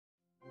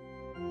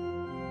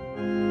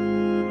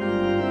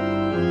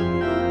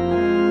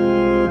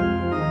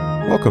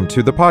Welcome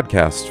to the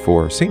podcast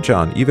for St.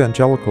 John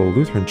Evangelical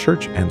Lutheran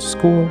Church and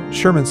School,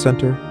 Sherman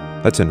Center,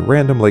 that's in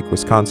Random Lake,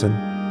 Wisconsin,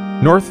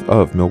 north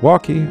of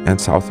Milwaukee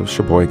and south of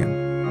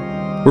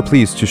Sheboygan. We're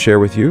pleased to share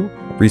with you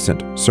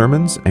recent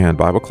sermons and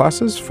Bible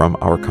classes from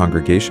our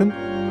congregation.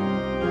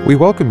 We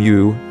welcome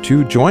you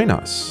to join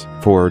us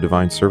for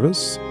Divine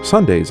Service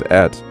Sundays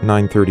at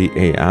 9:30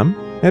 a.m.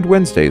 and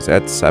Wednesdays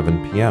at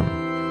 7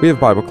 p.m. We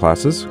have Bible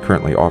classes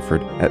currently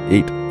offered at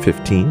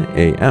 8:15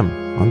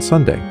 a.m. on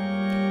Sunday.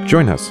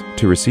 Join us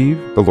to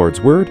receive the Lord's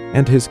Word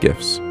and His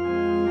gifts.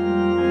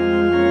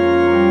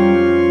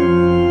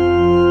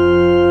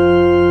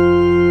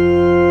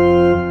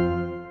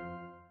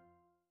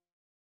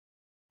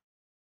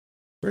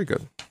 Very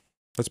good.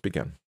 Let's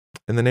begin.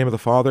 In the name of the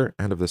Father,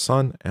 and of the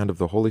Son, and of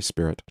the Holy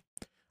Spirit.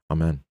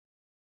 Amen.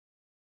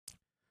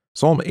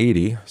 Psalm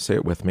 80, say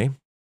it with me.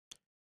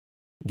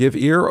 Give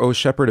ear, O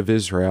shepherd of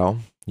Israel,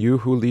 you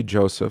who lead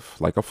Joseph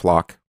like a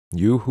flock,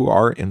 you who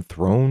are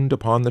enthroned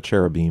upon the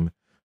cherubim,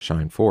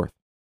 shine forth.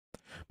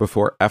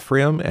 Before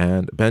Ephraim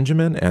and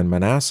Benjamin and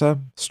Manasseh,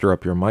 stir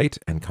up your might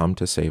and come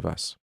to save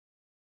us.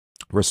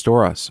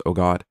 Restore us, O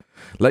God.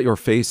 Let your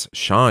face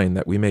shine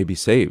that we may be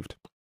saved.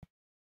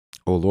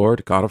 O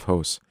Lord, God of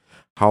hosts,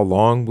 how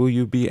long will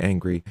you be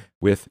angry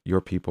with your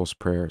people's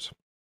prayers?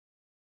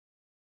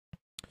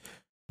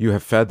 You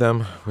have fed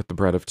them with the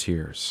bread of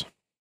tears.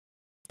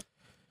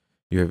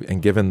 You have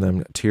given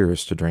them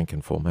tears to drink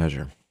in full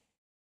measure.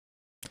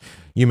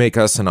 You make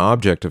us an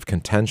object of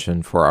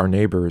contention for our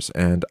neighbors,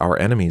 and our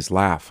enemies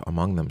laugh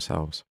among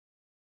themselves.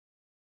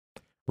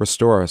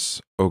 Restore us,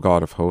 O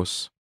God of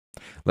hosts.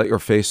 Let your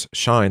face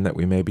shine that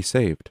we may be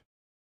saved.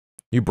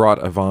 You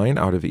brought a vine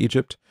out of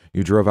Egypt.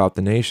 You drove out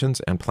the nations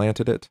and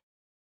planted it.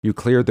 You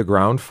cleared the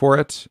ground for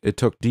it. It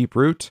took deep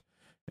root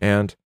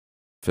and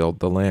filled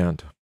the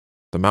land.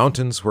 The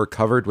mountains were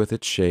covered with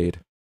its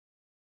shade,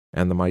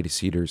 and the mighty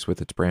cedars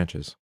with its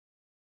branches.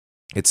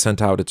 It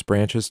sent out its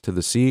branches to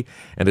the sea,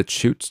 and its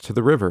shoots to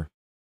the river.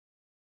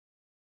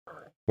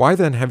 Why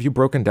then have you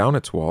broken down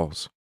its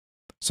walls,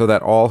 so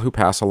that all who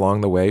pass along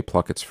the way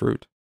pluck its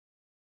fruit?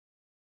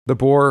 The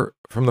boar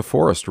from the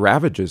forest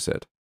ravages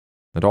it,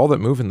 and all that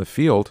move in the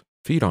field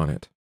feed on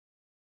it.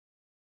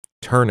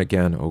 Turn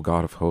again, O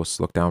God of hosts,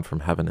 look down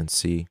from heaven and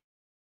see.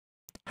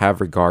 Have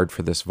regard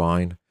for this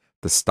vine,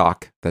 the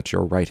stock that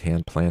your right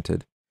hand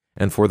planted,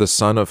 and for the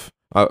son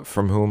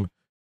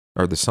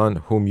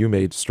whom you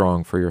made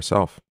strong for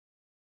yourself.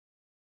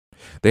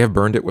 They have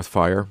burned it with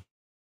fire.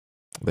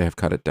 They have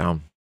cut it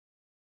down.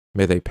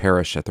 May they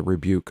perish at the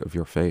rebuke of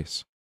your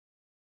face.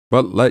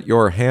 But let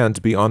your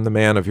hand be on the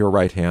man of your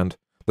right hand,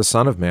 the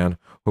Son of Man,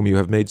 whom you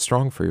have made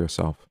strong for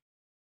yourself.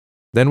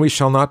 Then we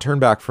shall not turn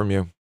back from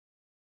you.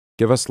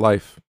 Give us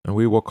life, and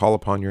we will call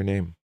upon your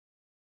name.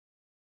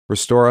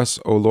 Restore us,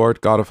 O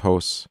Lord God of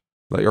hosts.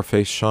 Let your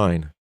face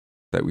shine,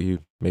 that we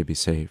may be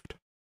saved.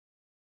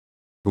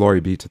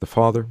 Glory be to the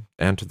Father,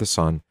 and to the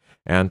Son,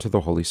 and to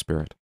the Holy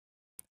Spirit,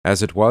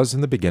 as it was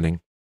in the beginning,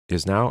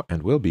 is now,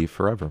 and will be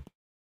forever.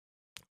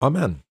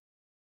 Amen.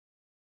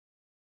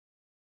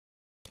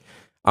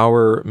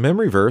 Our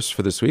memory verse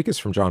for this week is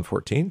from John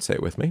 14. Say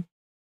it with me.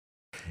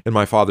 In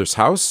my Father's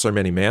house are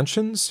many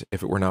mansions.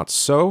 If it were not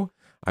so,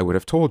 I would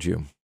have told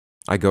you.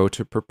 I go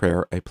to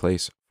prepare a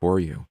place for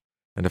you.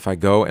 And if I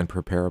go and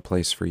prepare a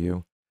place for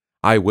you,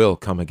 I will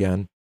come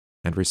again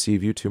and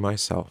receive you to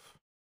myself,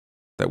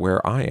 that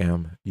where I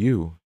am,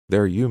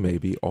 there you may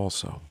be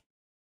also.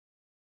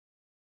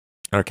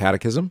 Our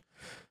catechism,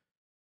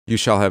 you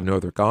shall have no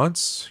other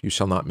gods. You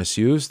shall not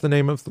misuse the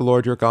name of the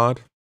Lord your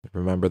God.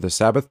 Remember the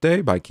Sabbath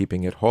day by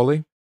keeping it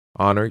holy.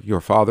 Honor your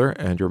father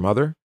and your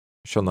mother.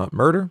 You shall not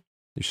murder.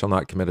 You shall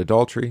not commit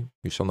adultery.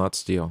 You shall not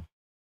steal.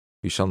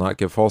 You shall not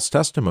give false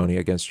testimony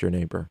against your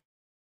neighbor.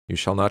 You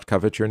shall not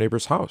covet your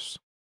neighbor's house.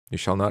 You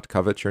shall not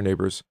covet your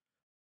neighbor's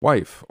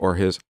wife, or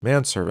his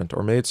manservant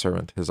or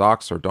maidservant, his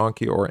ox or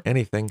donkey, or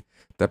anything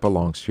that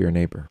belongs to your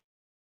neighbor.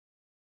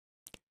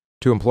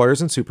 To employers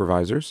and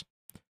supervisors,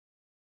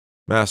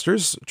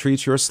 masters,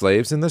 treat your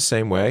slaves in the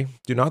same way.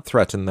 Do not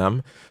threaten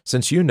them,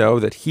 since you know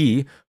that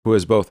he, who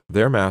is both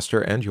their master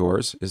and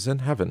yours, is in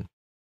heaven,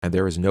 and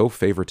there is no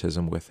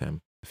favoritism with him.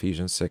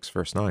 Ephesians 6,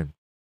 verse 9.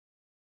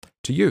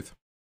 To youth,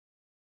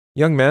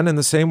 young men, in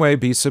the same way,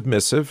 be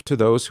submissive to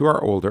those who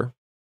are older.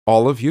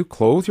 All of you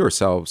clothe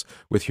yourselves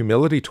with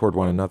humility toward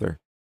one another,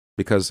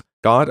 because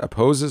God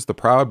opposes the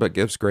proud but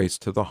gives grace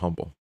to the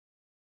humble.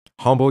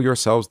 Humble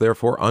yourselves,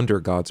 therefore, under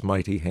God's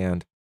mighty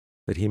hand,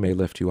 that he may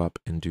lift you up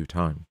in due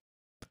time.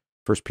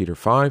 1 Peter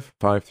 5,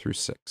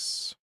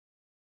 5-6.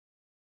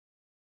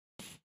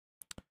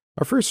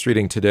 Our first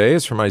reading today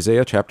is from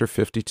Isaiah chapter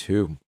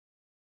 52.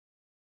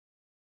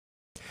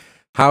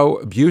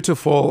 How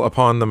beautiful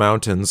upon the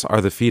mountains are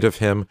the feet of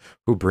him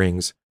who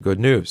brings good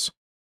news,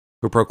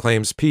 who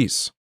proclaims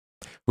peace,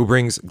 who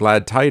brings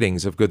glad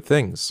tidings of good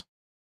things,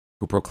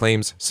 who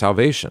proclaims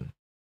salvation,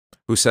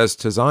 who says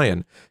to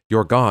Zion,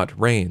 your God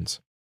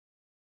reigns.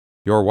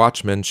 Your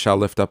watchmen shall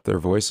lift up their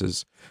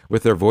voices.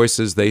 With their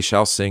voices they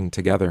shall sing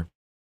together,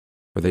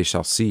 for they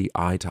shall see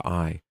eye to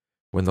eye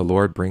when the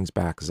Lord brings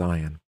back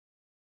Zion.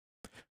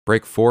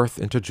 Break forth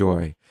into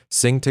joy.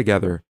 Sing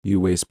together, you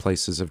waste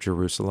places of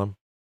Jerusalem.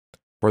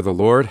 For the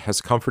Lord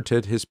has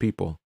comforted his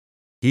people.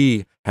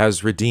 He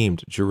has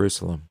redeemed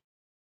Jerusalem.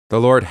 The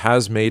Lord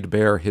has made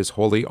bare his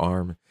holy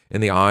arm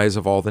in the eyes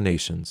of all the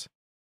nations,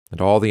 and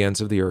all the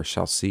ends of the earth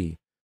shall see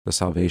the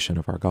salvation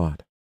of our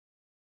God.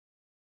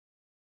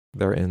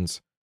 There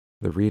ends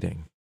the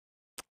reading.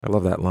 I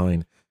love that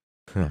line.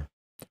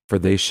 For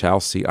they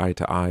shall see eye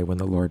to eye when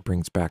the Lord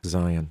brings back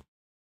Zion.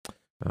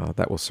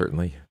 That will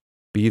certainly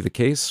be the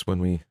case when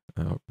we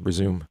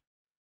resume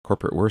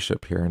corporate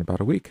worship here in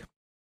about a week.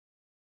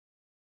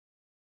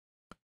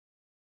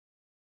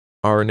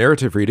 Our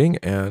narrative reading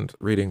and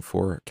reading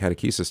for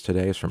catechesis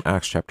today is from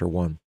Acts chapter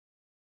 1.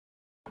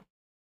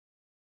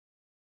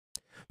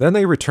 Then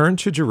they returned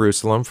to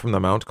Jerusalem from the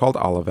mount called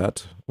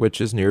Olivet,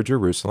 which is near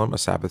Jerusalem, a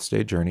Sabbath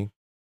day journey.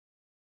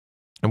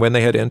 And when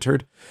they had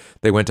entered,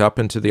 they went up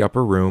into the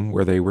upper room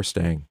where they were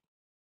staying.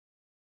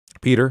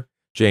 Peter,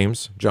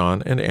 James,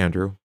 John, and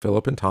Andrew,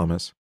 Philip and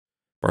Thomas,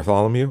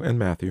 Bartholomew and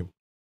Matthew,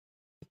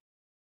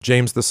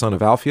 James the son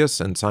of Alphaeus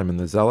and Simon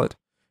the Zealot,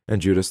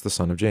 and Judas the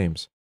son of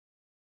James.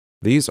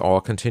 These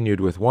all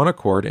continued with one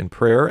accord in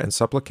prayer and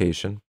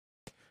supplication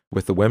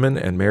with the women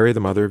and Mary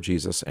the mother of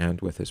Jesus and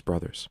with his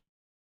brothers.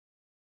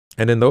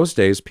 And in those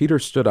days Peter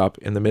stood up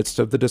in the midst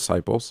of the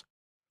disciples.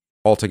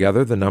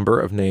 Altogether the number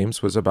of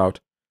names was about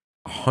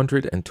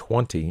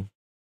 120,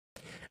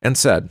 and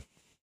said,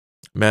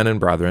 Men and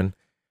brethren,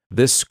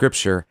 this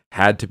scripture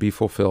had to be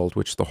fulfilled,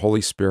 which the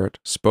Holy Spirit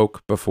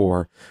spoke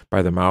before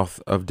by the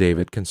mouth of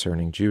David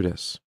concerning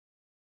Judas,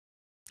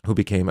 who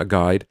became a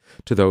guide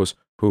to those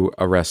who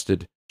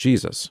arrested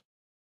Jesus.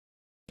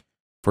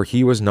 For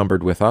he was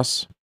numbered with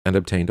us and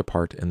obtained a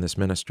part in this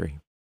ministry.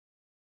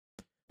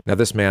 Now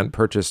this man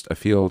purchased a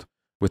field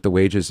with the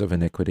wages of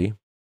iniquity,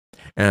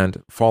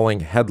 and falling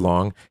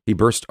headlong, he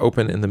burst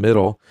open in the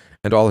middle,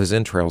 and all his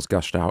entrails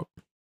gushed out.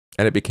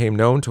 And it became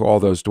known to all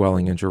those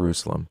dwelling in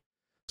Jerusalem,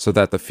 so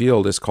that the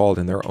field is called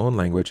in their own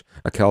language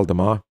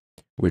Akeldama,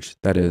 which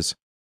that is,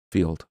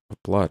 field of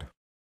blood.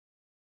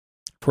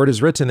 For it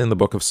is written in the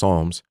book of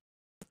Psalms,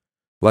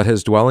 Let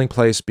his dwelling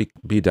place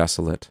be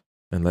desolate,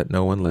 and let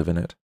no one live in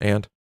it,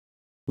 and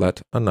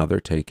let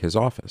another take his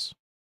office.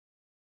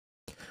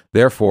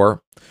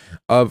 Therefore,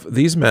 of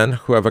these men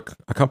who have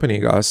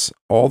accompanied us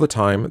all the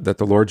time that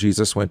the Lord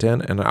Jesus went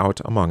in and out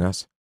among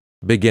us,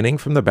 beginning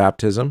from the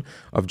baptism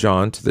of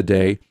John to the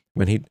day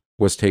when he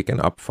was taken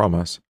up from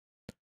us,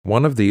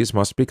 one of these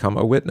must become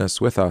a witness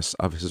with us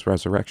of his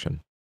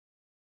resurrection.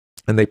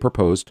 And they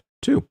proposed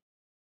two,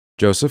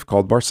 Joseph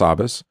called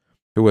Barsabbas,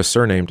 who was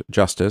surnamed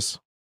Justus,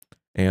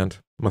 and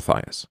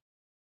Matthias.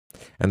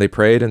 And they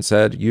prayed and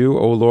said, You,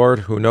 O Lord,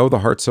 who know the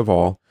hearts of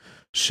all,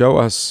 show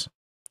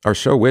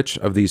which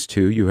of these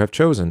two you have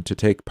chosen to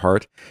take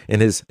part in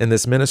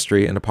this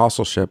ministry and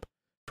apostleship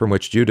from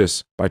which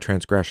Judas by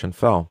transgression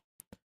fell,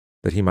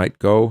 that he might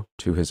go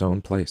to his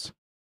own place.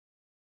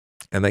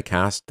 And they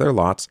cast their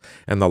lots,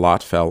 and the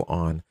lot fell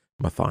on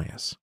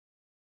Matthias,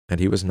 and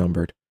he was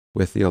numbered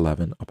with the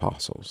 11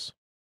 apostles.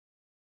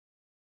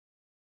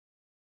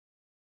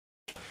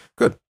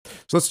 Good.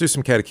 So let's do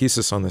some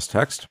catechesis on this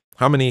text.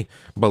 How many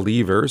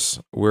believers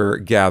were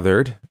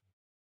gathered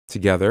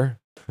together?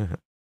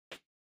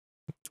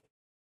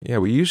 Yeah,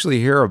 we usually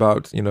hear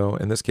about,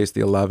 in this case,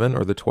 the 11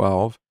 or the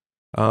 12.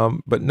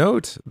 But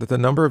note that the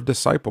number of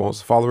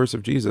disciples, followers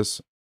of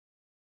Jesus,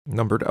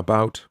 numbered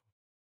about,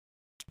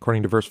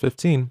 according to verse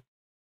 15,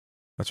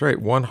 that's right,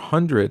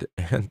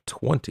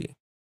 120.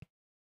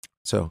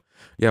 So,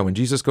 yeah, when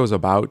Jesus goes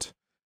about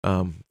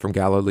from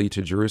Galilee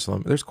to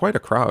Jerusalem, there's quite a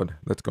crowd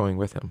that's going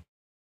with him.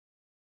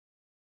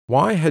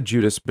 Why had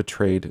Judas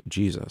betrayed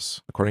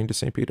Jesus, according to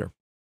St. Peter?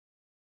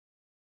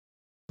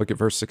 Look at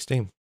verse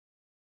 16.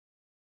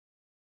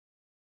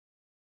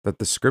 That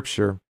the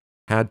scripture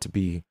had to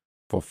be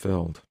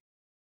fulfilled.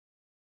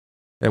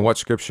 And what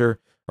scripture,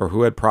 or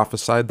who had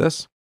prophesied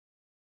this?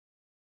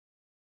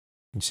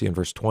 You see in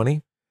verse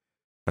 20.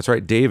 That's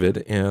right, David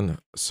in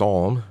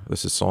Psalm,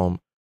 this is Psalm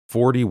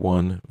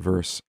 41,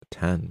 verse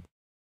 10.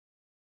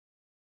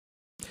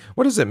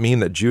 What does it mean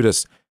that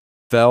Judas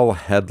fell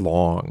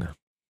headlong?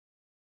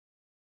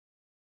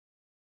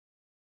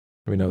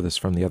 We know this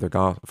from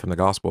from the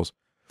Gospels.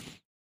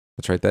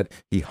 That's right, that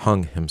he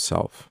hung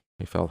himself.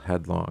 He fell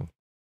headlong.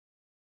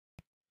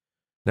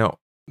 Now,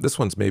 this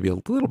one's maybe a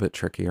little bit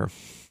trickier.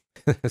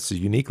 This is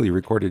uniquely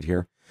recorded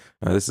here.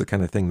 This is the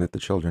kind of thing that the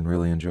children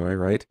really enjoy,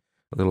 right?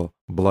 A little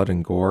blood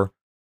and gore.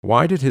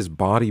 Why did his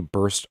body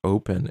burst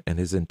open and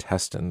his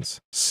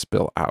intestines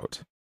spill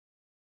out?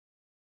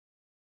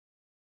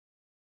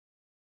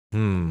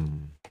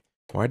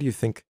 Why do you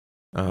think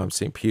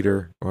St.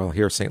 Peter, well,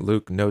 here St.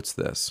 Luke notes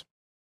this?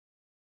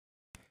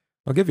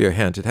 I'll give you a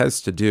hint. It has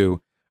to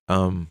do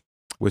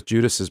with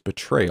Judas's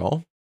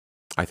betrayal,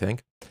 I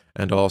think,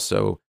 and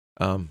also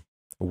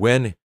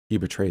when he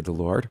betrayed the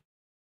Lord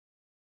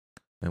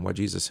and what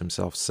Jesus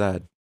himself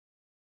said.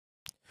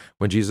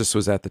 When Jesus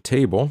was at the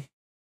table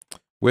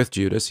with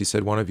Judas, he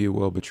said, one of you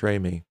will betray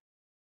me,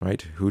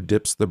 right? Who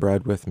dips the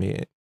bread with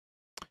me?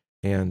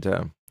 And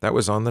that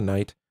was on the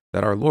night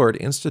that our Lord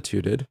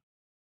instituted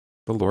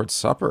the Lord's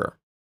Supper.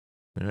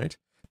 All right.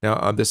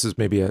 Now, this is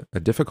maybe a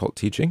difficult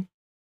teaching,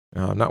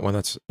 not one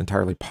that's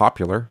entirely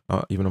popular,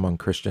 even among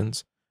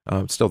Christians.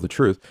 Still the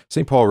truth.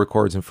 St. Paul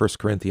records in 1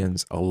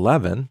 Corinthians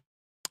 11,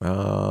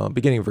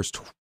 beginning verse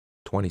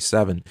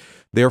 27,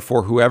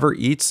 "Therefore, whoever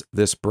eats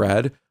this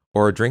bread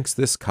or drinks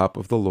this cup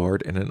of the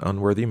Lord in an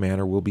unworthy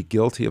manner will be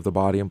guilty of the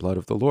body and blood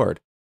of the Lord.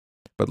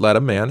 But let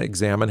a man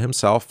examine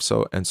himself,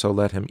 so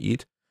let him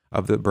eat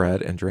of the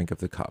bread and drink of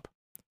the cup.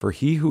 For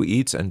he who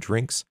eats and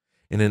drinks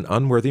in an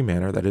unworthy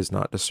manner, that is,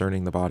 not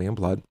discerning the body and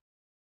blood,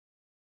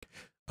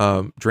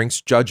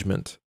 drinks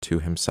judgment to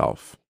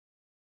himself,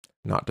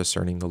 not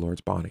discerning the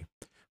Lord's body.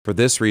 For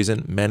this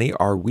reason, many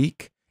are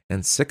weak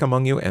and sick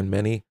among you, and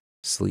many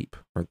sleep,"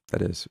 or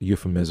that is,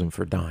 euphemism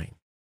for dying.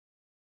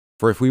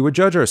 "For if we would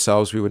judge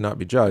ourselves, we would not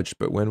be judged.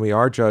 But when we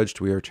are judged,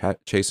 we are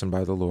chastened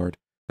by the Lord,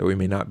 that we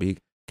may not be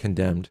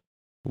condemned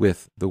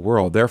with the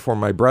world. Therefore,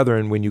 my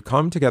brethren, when you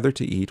come together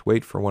to eat,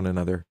 wait for one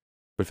another.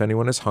 But if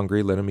anyone is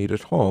hungry, let him eat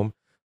at home,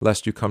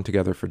 lest you come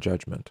together for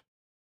judgment."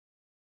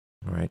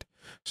 All right.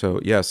 So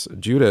yes,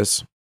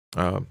 Judas,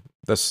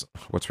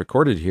 what's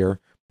recorded here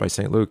by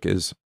St. Luke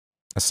is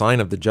a sign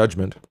of the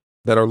judgment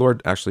that our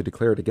Lord actually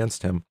declared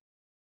against him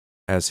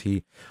as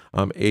he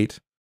ate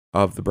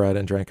of the bread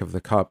and drank of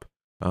the cup,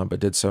 but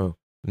did so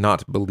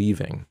not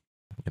believing,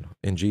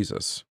 in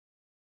Jesus,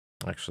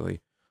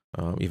 actually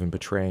even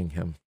betraying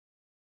him.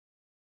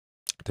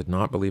 Did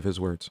not believe his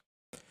words.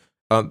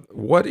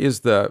 What is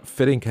the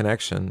fitting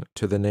connection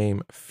to the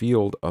name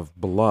Field of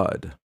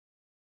Blood?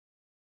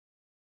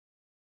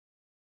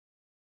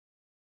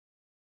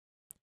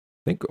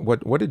 Think,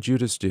 what did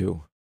Judas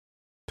do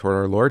toward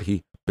our Lord?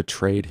 He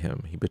betrayed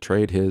him. He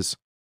betrayed his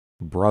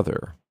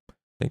brother.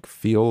 Think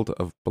Field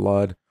of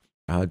Blood,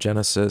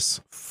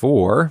 Genesis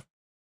 4,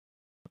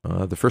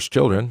 the first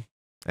children,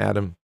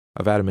 Adam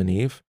and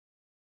Eve,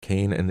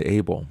 Cain and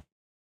Abel.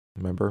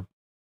 Remember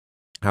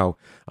how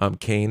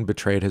Cain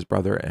betrayed his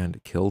brother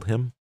and killed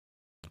him,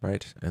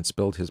 right, and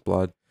spilled his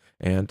blood.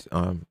 And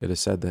it is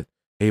said that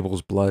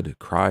Abel's blood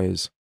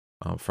cries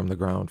from the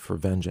ground for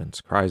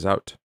vengeance, cries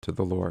out to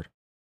the Lord.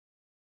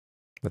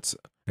 That's,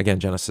 again,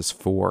 Genesis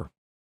 4.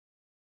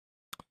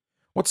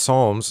 What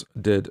Psalms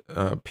did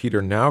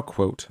Peter now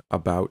quote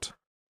about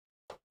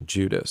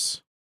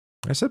Judas?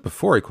 I said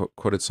before he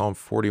quoted Psalm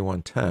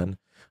 41:10.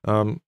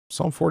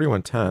 Psalm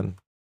 41:10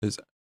 is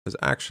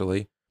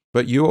actually,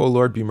 "But you, O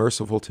Lord, be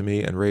merciful to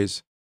me and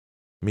raise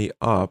me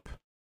up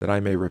that I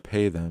may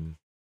repay them."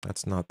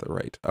 That's not the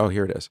right. Oh,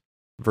 here it is.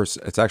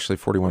 It's actually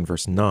 41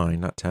 verse 9,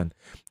 not 10.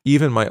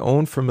 "Even my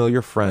own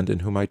familiar friend in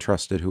whom I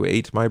trusted, who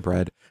ate my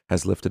bread,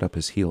 has lifted up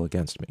his heel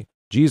against me."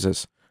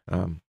 Jesus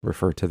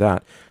referred to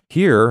that.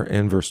 Here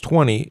in verse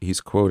 20,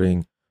 he's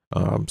quoting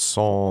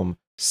Psalm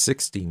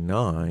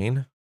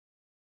 69.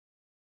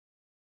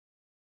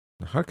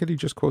 How could he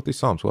just quote these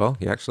Psalms? Well,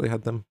 he actually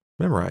had them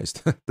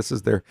memorized. This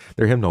is their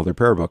hymnal, their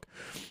prayer book.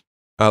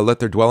 Let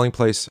their dwelling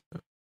place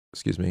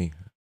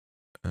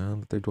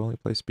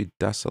be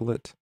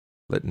desolate.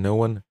 Let no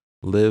one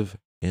live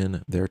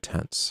in their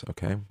tents.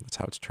 Okay, that's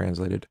how it's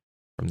translated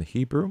from the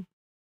Hebrew.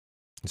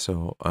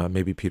 So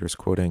maybe Peter's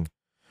quoting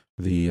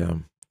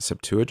the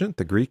Septuagint,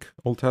 the Greek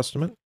Old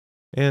Testament.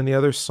 And the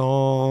other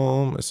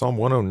psalm is Psalm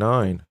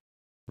 109,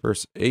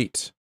 verse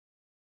 8.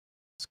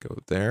 Let's go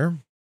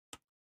there.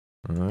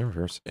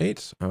 Verse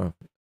 8.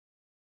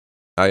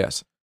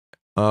 Yes.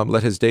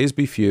 Let his days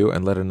be few,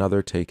 and let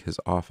another take his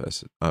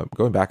office.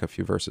 Going back a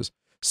few verses.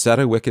 "Set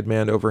a wicked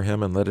man over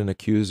him, and let an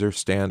accuser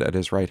stand at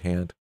his right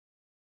hand.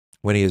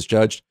 When he is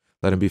judged,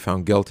 let him be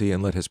found guilty,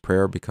 and let his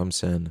prayer become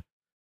sin.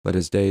 Let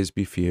his days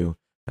be few,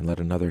 and let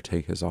another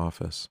take his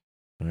office."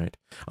 All right.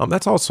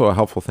 That's also a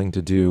helpful thing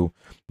to do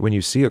when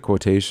you see a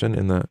quotation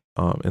in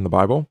the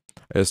Bible,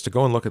 is to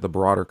go and look at the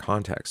broader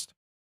context,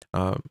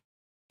 and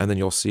then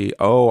you'll see,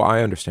 oh,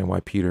 I understand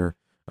why Peter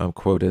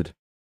quoted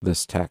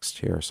this text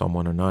here, Psalm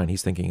 109.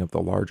 He's thinking of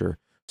the larger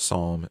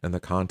psalm and the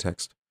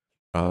context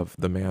of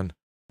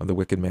the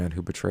wicked man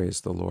who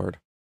betrays the Lord,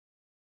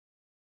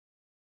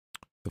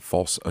 the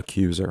false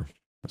accuser.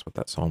 That's what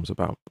that psalm's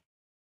about.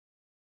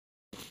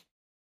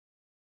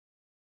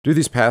 Do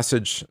these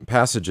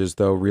passages,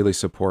 though, really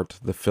support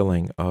the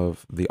filling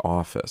of the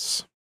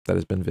office that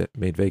has been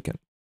made vacant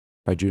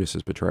by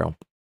Judas's betrayal?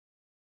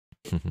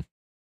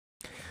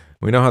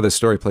 We know how this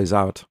story plays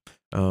out.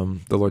 The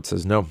Lord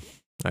says no.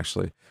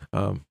 Actually,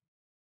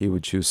 he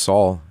would choose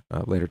Saul,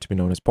 later to be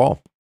known as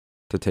Paul,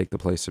 to take the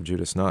place of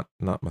Judas, not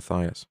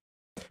Matthias.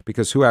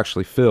 Because who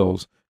actually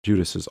fills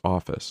Judas's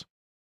office?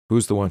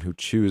 Who's the one who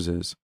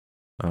chooses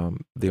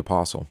the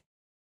apostle?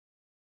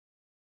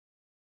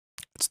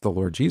 It's the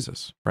Lord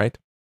Jesus, right?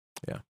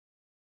 Yeah.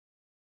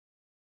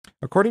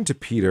 According to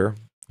Peter,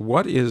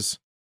 what is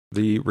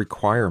the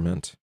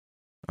requirement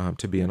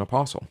to be an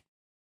apostle?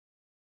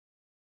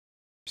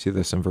 See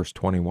this in verse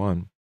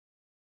 21.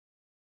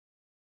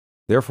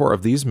 "Therefore,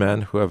 of these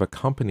men who have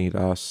accompanied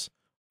us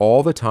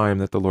all the time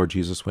that the Lord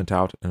Jesus went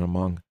out and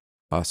among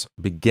us,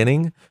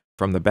 beginning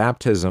from the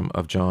baptism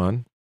of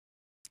John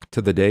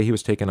to the day he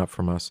was taken up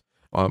from us,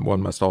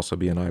 one must also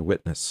be an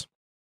eyewitness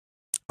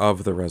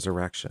of the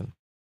resurrection.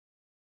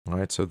 All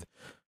right, so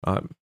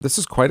this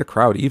is quite a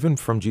crowd, even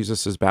from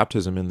Jesus'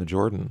 baptism in the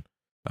Jordan,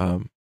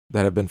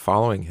 that have been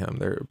following him.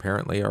 There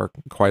apparently are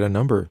quite a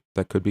number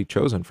that could be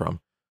chosen from,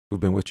 who've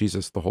been with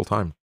Jesus the whole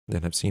time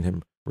and have seen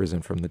him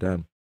risen from the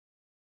dead.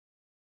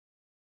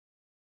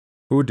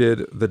 Who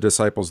did the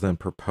disciples then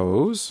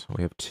propose?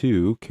 We have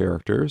two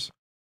characters.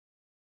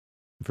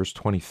 Verse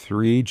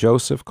 23,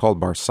 Joseph called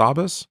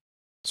Barsabbas,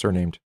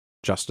 surnamed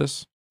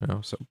Justus.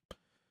 So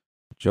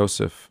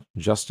Joseph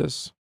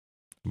Justus,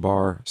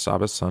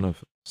 Barsabbas, son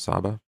of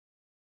Saba.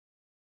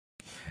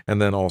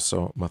 And then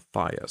also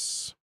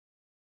Matthias.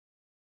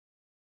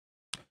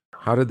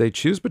 How did they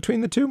choose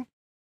between the two?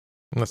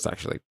 That's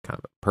actually kind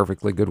of a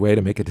perfectly good way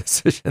to make a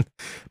decision.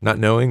 Not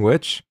knowing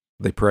which,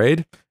 they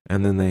prayed,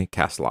 and then they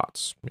cast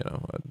lots,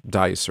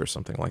 dice or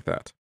something like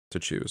that to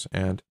choose.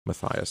 And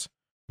Matthias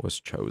was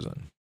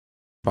chosen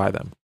by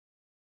them.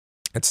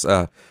 It's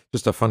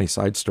just a funny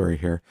side story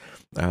here.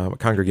 A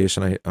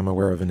congregation I'm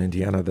aware of in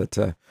Indiana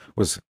that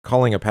was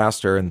calling a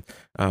pastor, and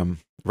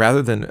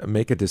rather than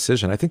make a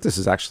decision, I think this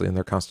is actually in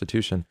their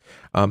constitution,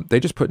 they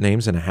just put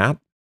names in a hat,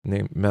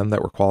 men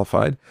that were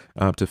qualified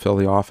to fill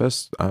the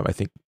office. I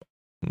think,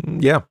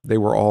 they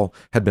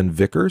had been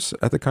vicars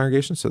at the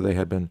congregation, so they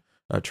had been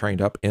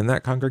trained up in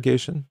that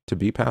congregation to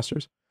be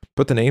pastors.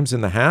 Put the names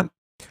in the hat,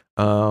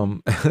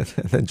 and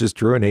then just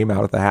drew a name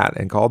out of the hat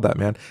and called that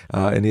man,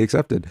 and he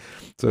accepted.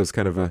 So it's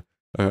kind of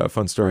a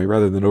fun story.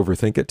 Rather than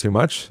overthink it too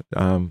much,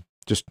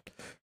 just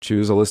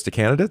choose a list of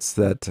candidates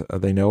that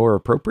they know are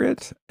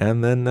appropriate,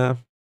 and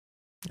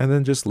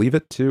then just leave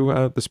it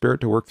to the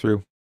Spirit to work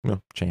through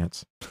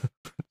chance.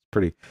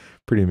 pretty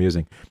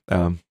amusing.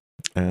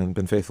 And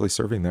been faithfully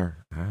serving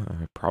there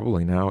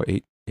probably now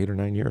 8 or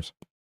 9 years.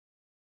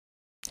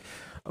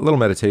 A little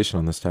meditation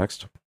on this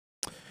text.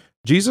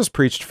 Jesus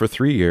preached for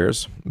 3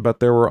 years, but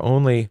there were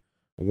only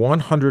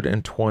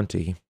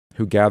 120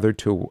 who gathered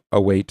to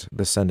await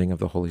the sending of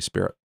the Holy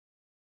Spirit.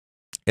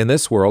 In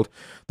this world,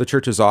 the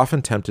church is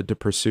often tempted to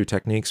pursue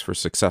techniques for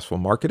successful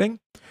marketing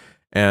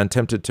and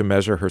tempted to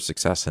measure her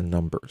success in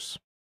numbers.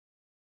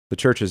 The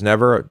church is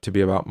never to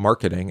be about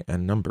marketing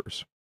and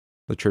numbers.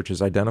 The church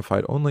is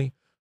identified only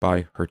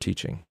by her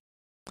teaching.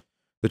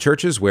 The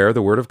church is where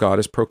the Word of God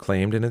is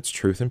proclaimed in its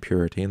truth and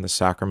purity, and the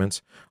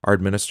sacraments are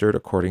administered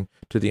according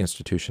to the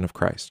institution of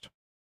Christ.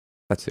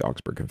 That's the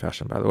Augsburg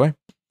Confession, by the way.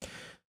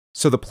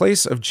 So the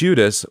place of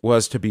Judas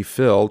was to be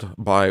filled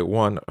by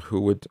one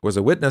who was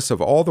a witness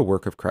of all the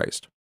work of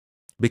Christ,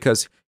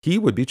 because he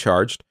would be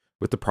charged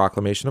with the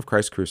proclamation of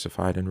Christ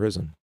crucified and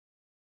risen.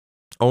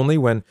 Only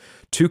when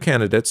two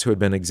candidates who had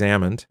been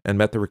examined and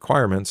met the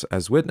requirements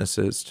as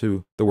witnesses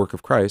to the work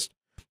of Christ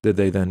did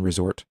they then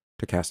resort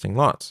to casting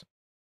lots.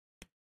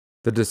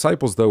 The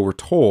disciples, though, were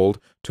told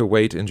to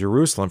wait in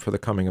Jerusalem for the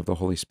coming of the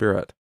Holy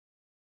Spirit.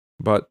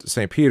 But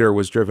St. Peter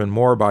was driven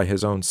more by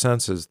his own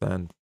senses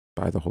than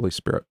by the Holy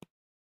Spirit.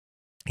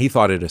 He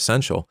thought it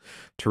essential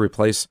to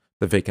replace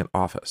the vacant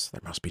office.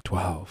 There must be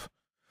 12.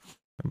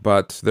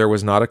 But there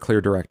was not a clear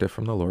directive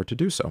from the Lord to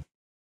do so.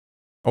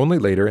 Only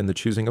later, in the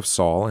choosing of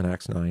Saul in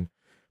Acts 9,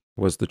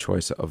 was the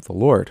choice of the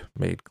Lord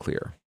made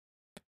clear.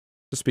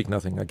 To speak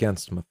nothing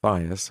against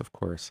Matthias, of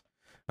course,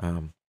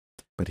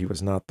 but he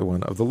was not the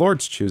one of the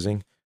Lord's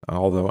choosing,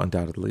 although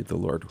undoubtedly the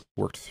Lord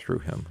worked through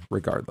him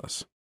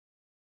regardless.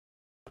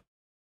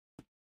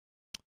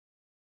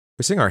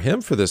 We sing our hymn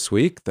for this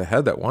week, The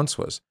Head That Once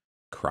Was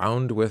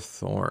Crowned with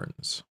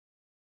Thorns.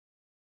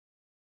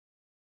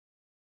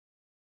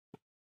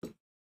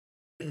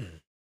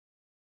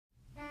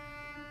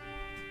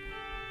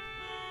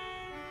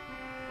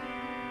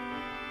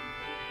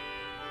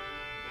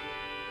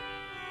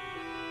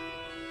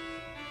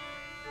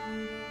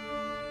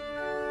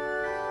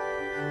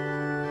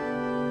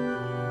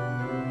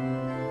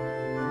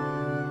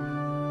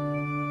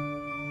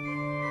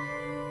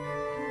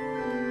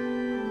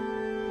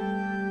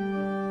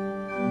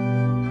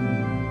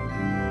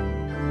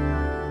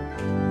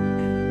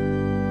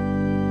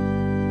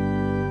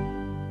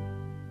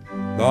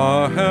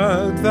 The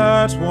head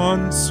that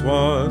once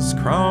was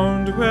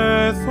crowned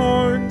with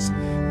thorns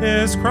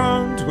is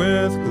crowned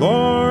with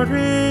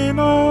glory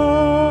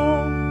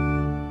now.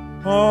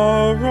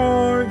 A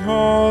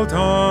royal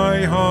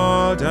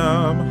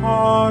diadem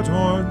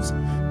adorns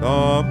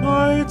the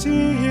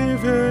mighty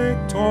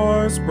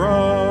victor's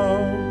brow.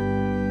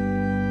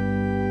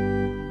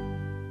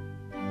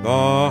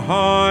 The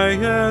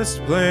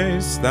highest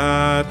place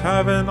that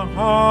heaven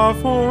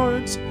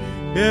affords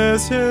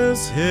is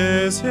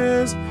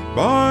his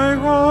by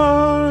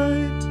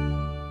right,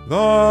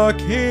 the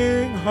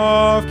King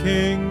of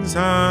kings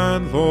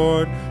and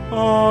Lord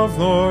of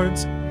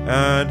lords,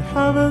 and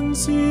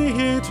heaven's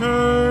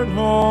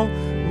eternal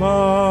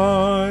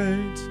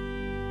light.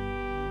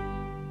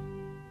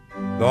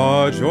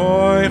 The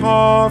joy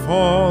of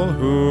all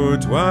who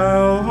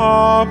dwell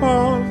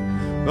above,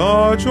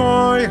 the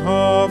joy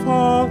of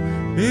all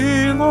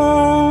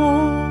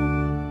below,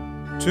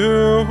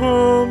 to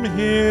whom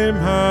he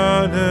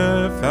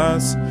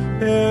manifests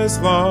his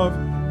love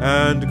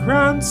and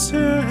grants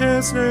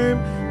his name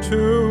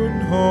to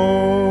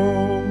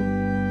know.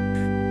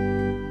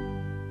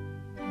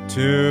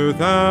 To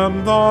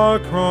them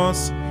the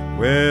cross,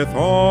 with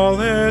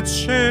all its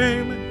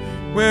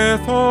shame,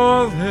 with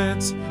all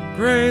its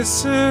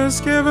grace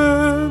is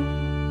given.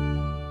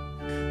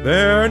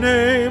 Their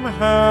name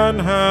an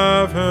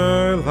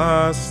everlasting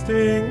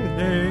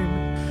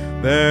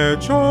name, their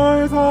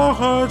joy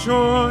the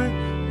joy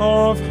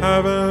of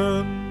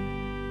heaven.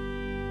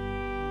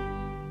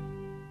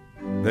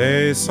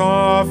 They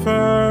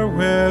suffer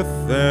with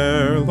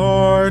their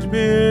Lord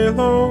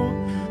below,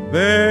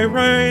 they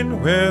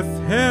reign with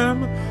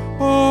him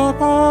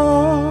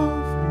above.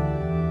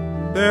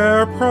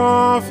 Their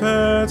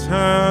profit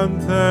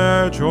and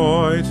their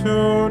joy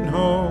to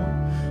know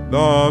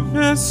the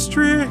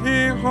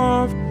mystery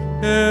of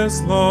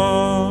his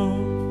love.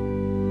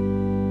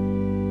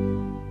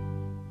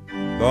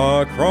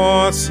 The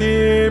cross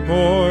he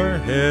bore,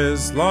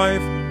 his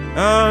life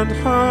and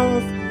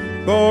health,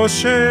 though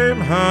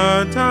shame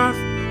and death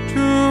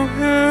to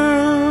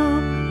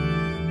him.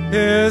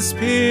 His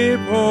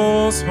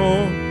people's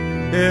hope,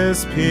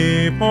 his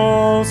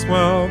people's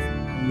wealth,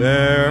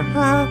 their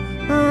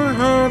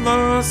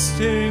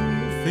everlasting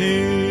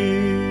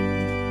theme.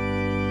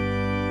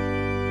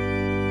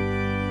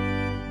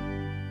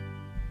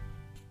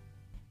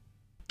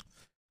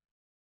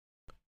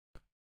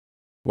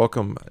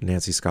 Welcome,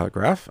 Nancy Scott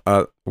Graff.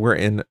 We're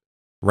in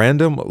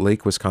Random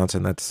Lake,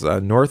 Wisconsin. That's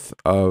north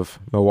of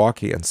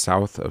Milwaukee and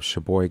south of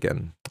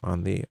Sheboygan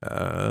on the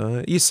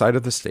east side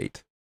of the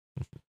state.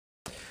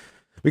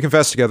 We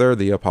confess together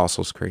the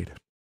Apostles' Creed.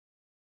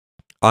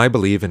 I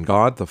believe in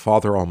God, the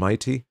Father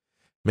Almighty,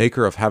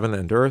 maker of heaven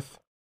and earth,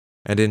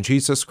 and in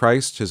Jesus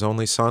Christ, his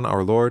only Son,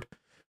 our Lord,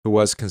 who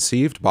was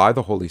conceived by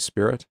the Holy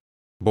Spirit,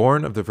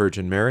 born of the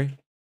Virgin Mary,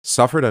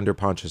 suffered under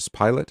Pontius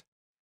Pilate,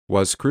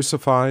 was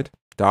crucified,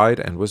 died,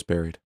 and was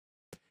buried.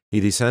 He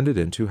descended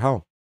into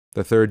hell.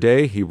 The third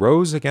day he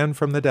rose again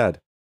from the dead.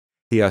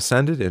 He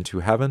ascended into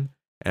heaven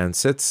and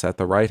sits at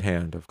the right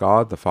hand of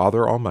God the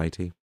Father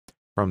Almighty.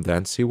 From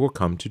thence he will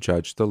come to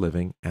judge the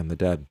living and the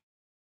dead.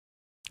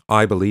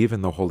 I believe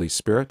in the Holy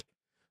Spirit,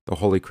 the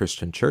holy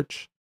Christian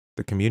Church,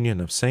 the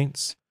communion of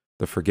saints,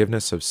 the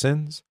forgiveness of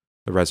sins,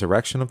 the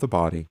resurrection of the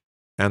body,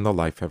 and the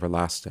life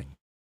everlasting.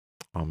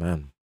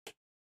 Amen.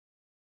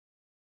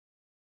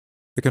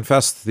 We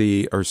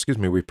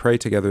pray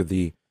together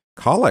the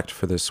collect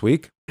for this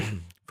week,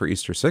 for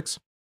Easter 6.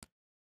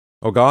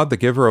 O God, the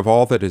giver of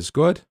all that is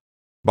good,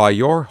 by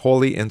your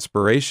holy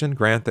inspiration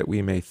grant that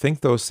we may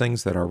think those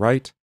things that are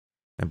right,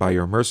 and by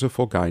your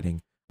merciful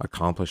guiding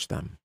accomplish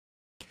them.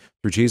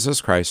 Through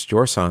Jesus Christ,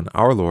 your Son,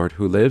 our Lord,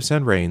 who lives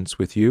and reigns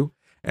with you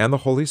and the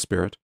Holy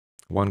Spirit,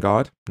 one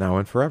God, now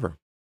and forever.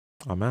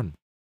 Amen.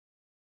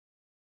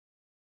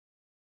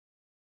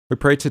 We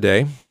pray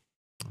today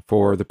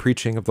for the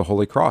preaching of the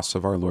Holy Cross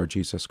of our Lord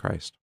Jesus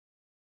Christ,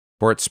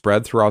 for its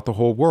spread throughout the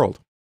whole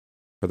world,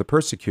 for the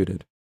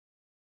persecuted,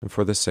 and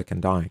for the sick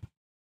and dying.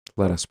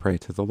 Let us pray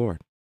to the Lord.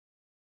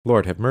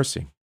 Lord, have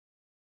mercy.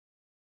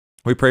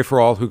 We pray for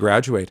all who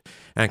graduate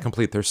and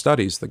complete their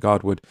studies, that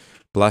God would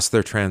bless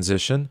their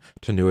transition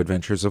to new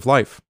adventures of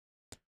life.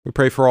 We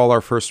pray for all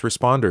our first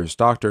responders,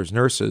 doctors,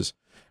 nurses,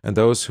 and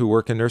those who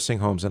work in nursing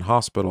homes and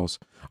hospitals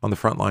on the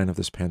front line of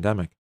this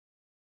pandemic.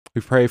 We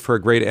pray for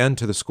a great end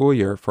to the school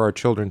year for our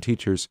children,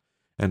 teachers,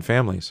 and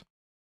families.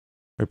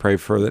 We pray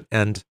for an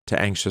end to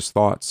anxious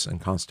thoughts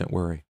and constant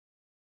worry,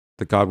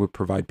 that God would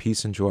provide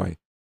peace and joy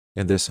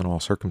in this and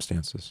all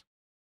circumstances.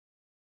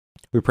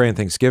 We pray in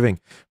thanksgiving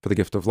for the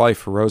gift of life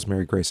for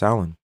Rosemary Grace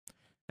Allen,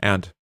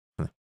 and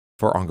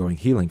for ongoing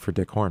healing for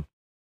Dick Horn.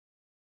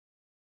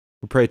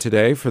 We pray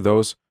today for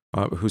those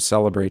who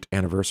celebrate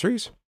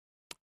anniversaries,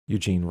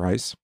 Eugene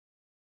Rice,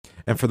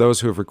 and for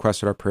those who have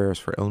requested our prayers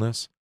for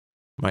illness,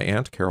 my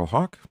aunt, Carol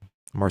Hawk,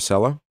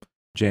 Marcella,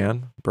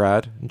 Jan,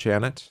 Brad, and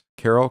Janet,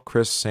 Carol,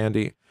 Chris,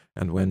 Sandy,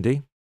 and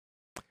Wendy,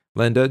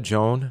 Linda,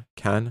 Joan,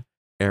 Ken,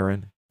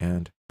 Aaron,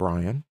 and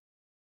Brian.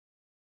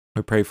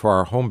 We pray for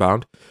our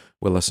homebound,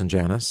 Willis and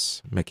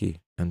Janice,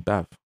 Mickey, and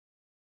Bev.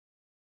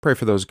 Pray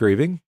for those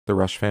grieving, the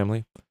Rush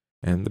family,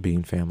 and the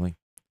Bean family.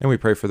 And we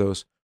pray for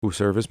those who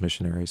serve as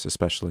missionaries,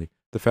 especially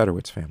the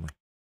Federwitz family.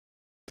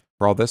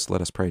 For all this,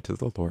 let us pray to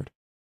the Lord.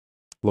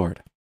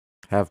 Lord,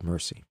 have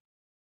mercy.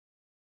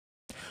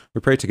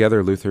 We pray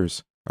together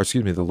the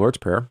Lord's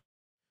Prayer.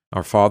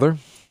 Our Father,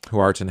 who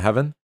art in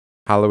heaven,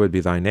 hallowed be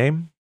thy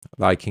name.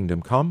 Thy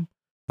kingdom come,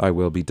 thy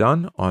will be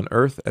done, on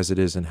earth as it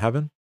is in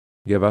heaven.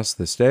 Give us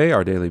this day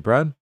our daily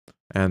bread,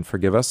 and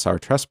forgive us our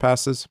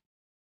trespasses,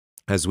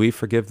 as we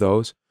forgive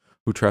those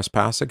who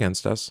trespass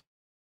against us.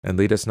 And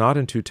lead us not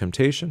into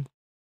temptation,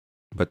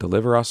 but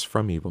deliver us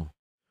from evil.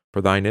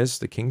 For thine is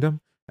the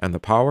kingdom, and the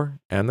power,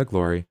 and the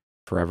glory,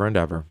 forever and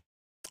ever.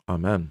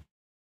 Amen.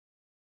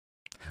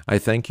 I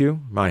thank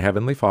you, my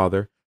heavenly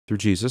Father, through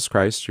Jesus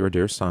Christ, your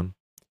dear Son,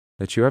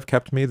 that you have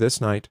kept me this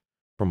night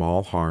from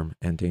all harm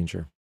and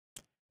danger.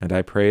 And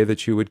I pray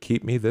that you would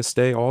keep me this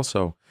day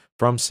also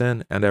from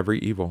sin and every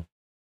evil,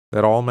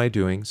 that all my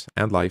doings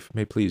and life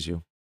may please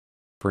you.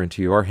 For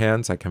into your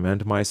hands I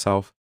commend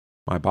myself,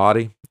 my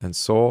body and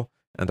soul,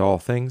 and all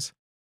things.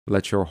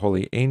 Let your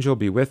holy angel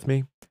be with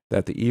me,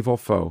 that the evil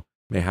foe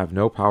may have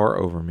no power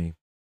over me.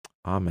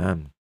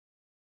 Amen.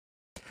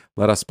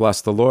 Let us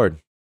bless the Lord.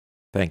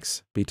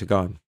 Thanks be to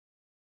God.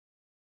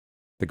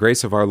 The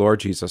grace of our Lord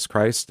Jesus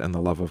Christ, and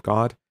the love of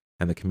God,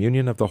 and the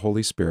communion of the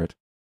Holy Spirit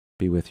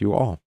be with you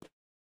all.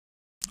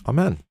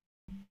 Amen.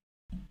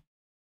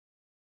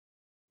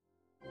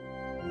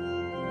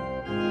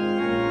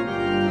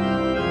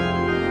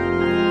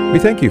 We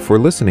thank you for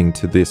listening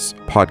to this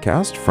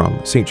podcast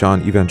from St.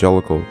 John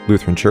Evangelical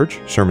Lutheran Church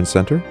Sermon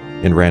Center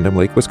in Random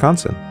Lake,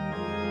 Wisconsin.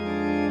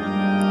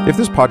 If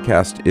this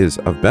podcast is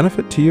of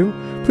benefit to you,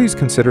 please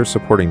consider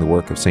supporting the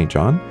work of St.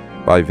 John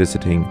by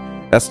visiting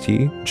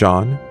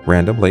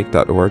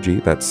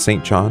stjohnrandomlake.org. That's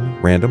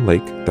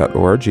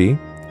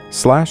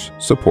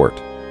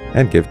stjohnrandomlake.org/support,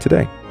 and give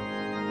today.